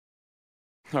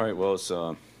All right. Well, it's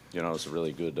a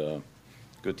really good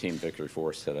team victory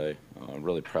for us today.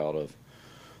 Really proud of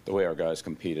the way our guys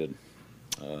competed.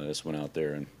 Just went out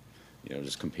there and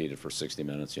just competed for 60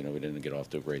 minutes. We didn't get off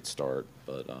to a great start,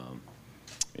 but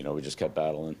we just kept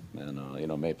battling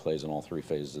and made plays in all three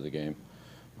phases of the game.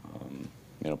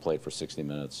 Played for 60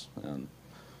 minutes and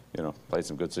played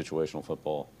some good situational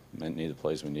football. Made the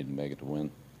plays we needed to make it to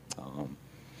win.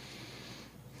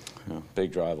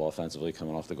 Big drive offensively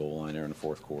coming off the goal line there in the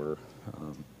fourth quarter.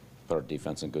 Put our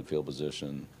defense in good field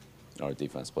position. Our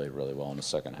defense played really well in the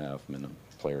second half. I mean, the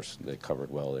players, they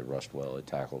covered well, they rushed well, they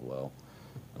tackled well.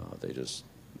 They just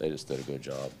did a good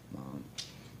job.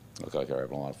 Looked like they were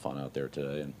having a lot of fun out there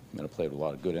today, and I played with a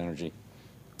lot of good energy.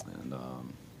 And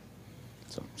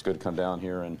so it's good to come down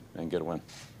here and get a win.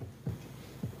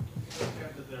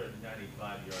 After their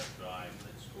 95-yard drive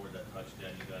that scored that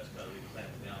touchdown, you guys got to really clamp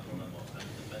down on them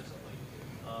defensively.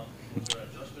 Was there an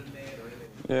adjustment made or anything?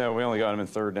 Yeah, we only got him in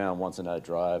third down once in that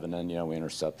drive, and then we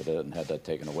intercepted it and had that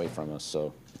taken away from us.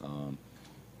 So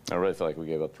I really feel like we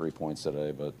gave up 3 points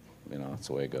today, but that's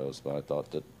the way it goes. But I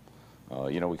thought that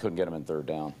we couldn't get him in third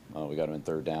down. We got him in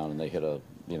third down, and they hit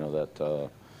that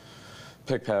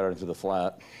pick pattern through the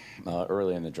flat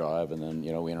early in the drive, and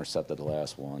then we intercepted the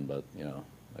last one, but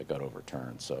it got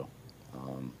overturned. So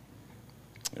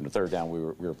in the third down, we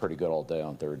were pretty good all day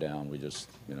on third down. We just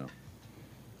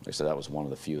like I said, that was one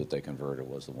of the few that they converted,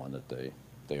 was the one that they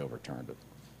overturned it.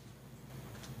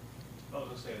 I was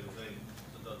going to say,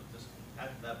 just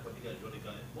after that point, you guys really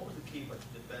got it. What was the key for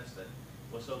defense that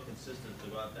was so consistent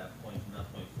throughout that point, from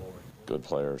that point forward? Good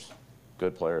players.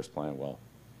 Good players playing well.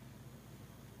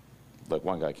 Like,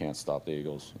 one guy can't stop the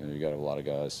Eagles. You got to have a lot of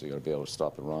guys. So you got to be able to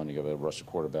stop the run. You got to be able to rush the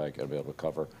quarterback. You got to be able to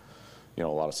cover. A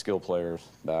lot of skill players,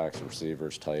 backs,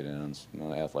 receivers, tight ends.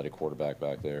 Athletic quarterback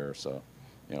back there. So,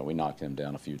 we knocked him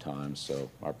down a few times. So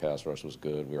our pass rush was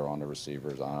good. We were on the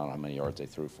receivers. I don't know how many yards they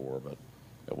threw for, but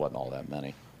it wasn't all that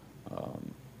many.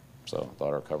 So I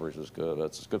thought our coverage was good.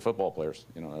 That's good football players.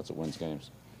 That's what wins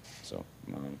games. So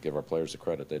give our players the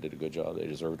credit. They did a good job. They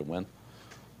deserved to win.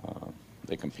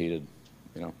 They competed,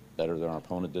 better than our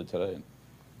opponent did today.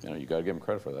 And, you got to give them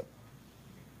credit for that.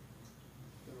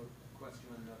 So a question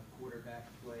on the quarterback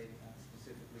play,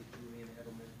 specifically Julian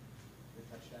Edelman, the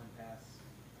touchdown pass.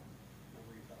 What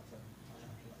were your thoughts on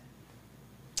that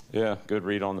play? Yeah, good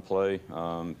read on the play.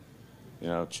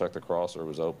 Checked the crosser,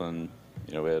 was open.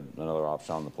 We had another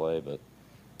option on the play, but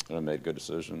made a good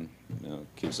decision.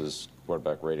 Keeps his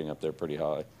quarterback rating up there pretty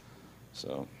high.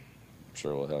 So I'm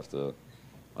sure we'll have to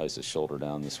ice his shoulder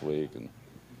down this week and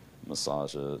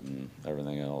massage it and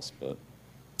everything else. But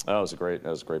that was a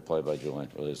great play by Julian.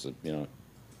 Really,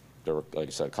 there were, like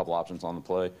I said, a couple options on the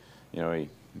play. A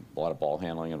lot of ball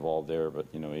handling involved there, but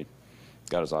he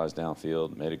got his eyes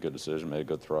downfield, made a good decision, made a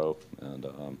good throw, and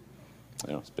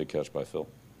it's a big catch by Phil.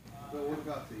 Well, what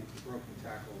about the broken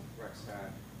tackle Rex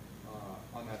had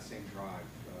on that same drive,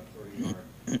 30-yard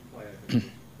play? I think it was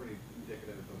pretty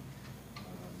indicative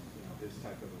of his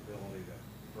type of ability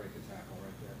to break a tackle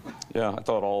right there. Yeah, I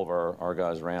thought all of our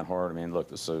guys ran hard. I mean, look,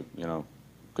 this is a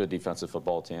good defensive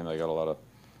football team. They got a lot of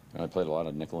I played a lot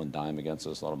of nickel and dime against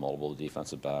us, a lot of multiple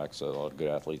defensive backs, so a lot of good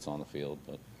athletes on the field.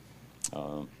 But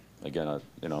again,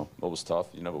 it was tough,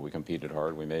 but we competed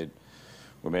hard. We made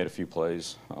a few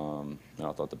plays.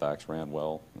 I thought the backs ran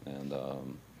well, and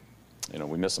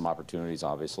we missed some opportunities,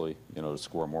 obviously, to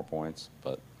score more points.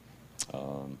 But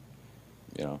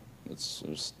it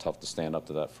was tough to stand up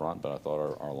to that front. But I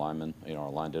thought our linemen,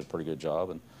 our line did a pretty good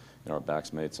job, and our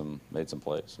backs made some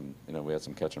plays, and we had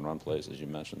some catch and run plays, as you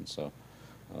mentioned. So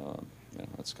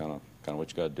that's kind of what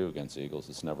you got to do against the Eagles.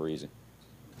 It's never easy.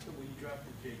 So when you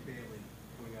drafted Jake Bailey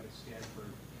coming out of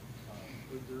Stanford,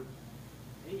 was there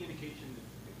any indication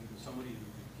that he was somebody who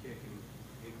could kick in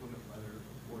inclement weather,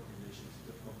 poor conditions,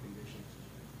 difficult conditions,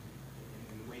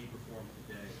 and the way he performed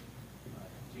today,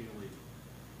 continually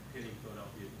hitting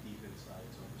Philadelphia deep inside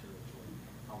its own territory?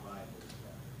 How valuable is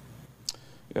that?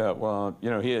 Yeah, well,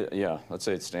 let's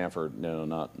say at Stanford,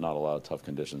 not a lot of tough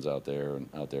conditions out there, and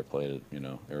out there played at,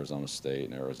 Arizona State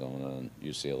and Arizona and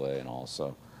UCLA and all.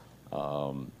 So,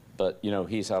 but,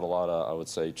 he's had a lot of, I would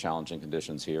say, challenging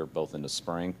conditions here, both in the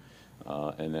spring,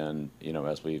 and then,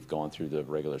 as we've gone through the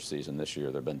regular season this year,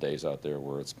 there have been days out there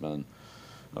where it's been,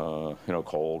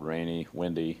 cold, rainy,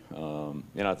 windy.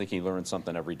 I think he learns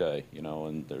something every day,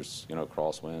 and there's,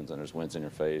 crosswinds and there's winds in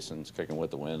your face and it's kicking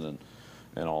with the wind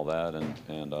and all that,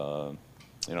 and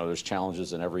there's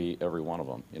challenges in every one of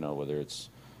them. Whether it's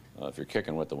if you're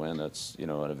kicking with the wind, that's an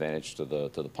advantage to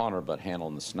the punter, but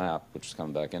handling the snap, which is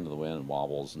coming back into the wind,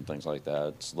 wobbles and things like that,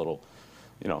 it's a little,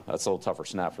 that's a little tougher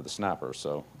snap for the snapper.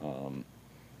 So,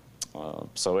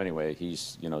 So anyway,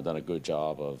 he's, done a good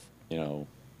job of,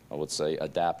 I would say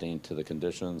adapting to the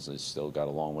conditions. He's still got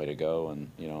a long way to go, and,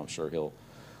 I'm sure he'll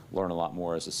learn a lot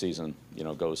more as the season,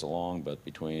 goes along. But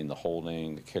between the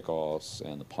holding, the kickoffs,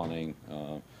 and the punting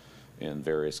in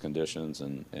various conditions,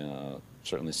 and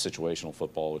certainly situational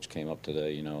football, which came up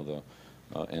today, the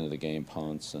end of the game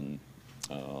punts and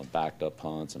backed up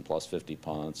punts and plus 50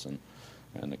 punts and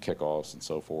the kickoffs and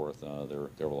so forth.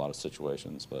 There were a lot of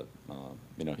situations, but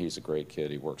he's a great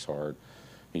kid. He works hard.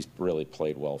 He's really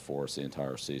played well for us the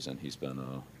entire season. He's been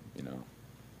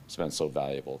he's been so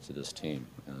valuable to this team,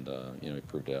 and he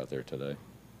proved it out there today.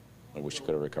 I wish he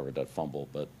could have recovered that fumble,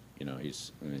 but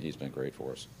he's been great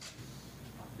for us.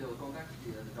 Bill, going back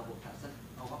to the double pass,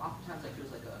 oftentimes that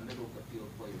feels like a middle of the field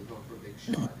play. You're going for a big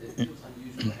shot. It feels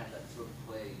unusual to have that sort of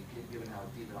play, given how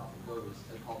deep it often goes,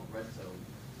 called red zone.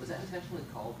 Was that intentionally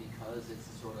called because it's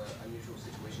a sort of unusual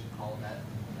situation to call that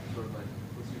sort of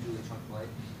what's usually a chunk play?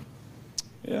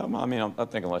 Yeah, I mean, I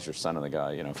think unless you're sending the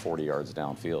guy, 40 yards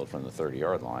downfield from the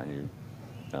 30-yard line,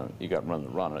 you got room to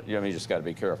run it. You just got to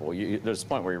be careful. There's a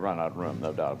point where you run out of room,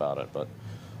 no doubt about it. But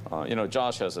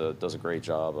Josh does a great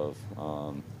job of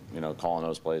calling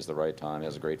those plays at the right time. He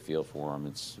has a great feel for them.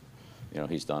 It's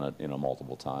he's done it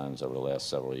multiple times over the last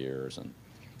several years, and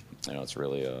it's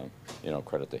really a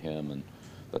credit to him and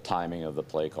the timing of the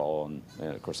play call, and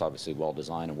of course obviously well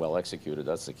designed and well executed.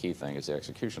 That's the key thing, is the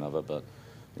execution of it. But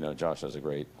Josh has a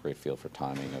great feel for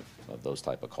timing of those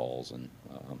type of calls, and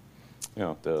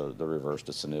the reverse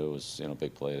to Sanu was a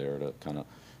big play there to kind of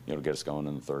get us going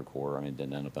in the third quarter. I mean, it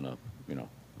didn't end up in a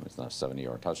it's not a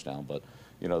 70-yard touchdown, but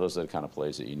those are the kind of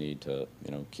plays that you need to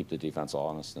keep the defense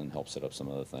honest and help set up some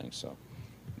other things. So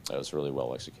that was really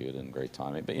well executed and great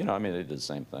timing. But I mean, they did the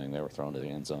same thing. They were thrown to the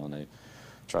end zone. They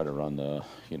tried to run the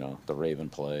the Raven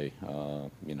play,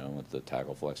 with the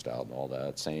tackle flexed out and all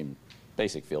that same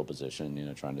basic field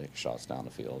position, trying to take shots down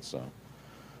the field. So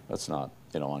that's not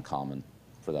uncommon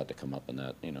for that to come up in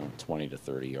that 20 to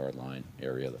 30-yard line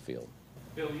area of the field.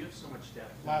 Bill, you have so much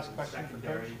depth. Last in the question for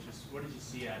secondary. Coach. Just what did you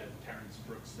see out of Terrence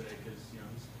Brooks today? Because he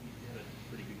had a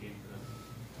pretty good game for them.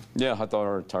 Yeah, I thought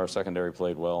our entire secondary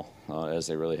played well, as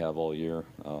they really have all year.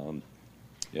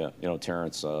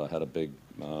 Terrence had a big,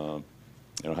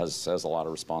 has a lot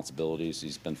of responsibilities.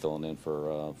 He's been filling in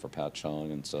for Pat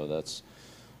Chung, and so that's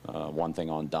one thing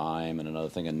on dime, and another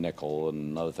thing in nickel,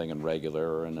 and another thing in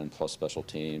regular, and then plus special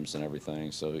teams and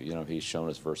everything. So he's shown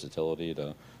his versatility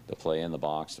to play in the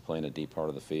box, to play in a deep part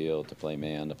of the field, to play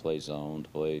man, to play zone, to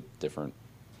play different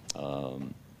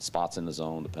spots in the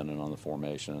zone depending on the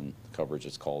formation and coverage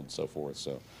it's called and so forth.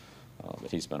 So but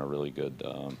he's been a really good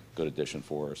addition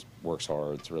for us. Works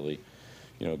hard. It's really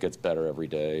gets better every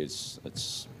day.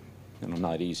 It's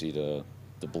not easy to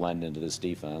blend into this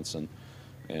defense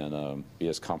and be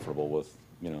as comfortable with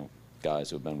guys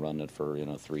who've been running it for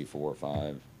 3, 4,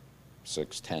 5,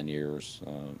 6, 10 years.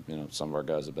 Some of our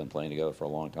guys have been playing together for a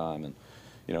long time, and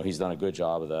he's done a good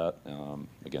job of that.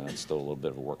 Again, it's still a little bit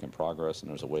of a work in progress,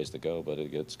 and there's a ways to go, but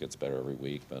it gets better every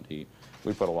week. But we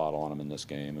put a lot on him in this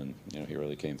game, and he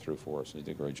really came through for us. He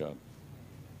did a great job.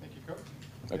 Thank you, Coach.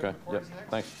 Okay. Recording's Yep. next.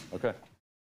 Thanks. Okay.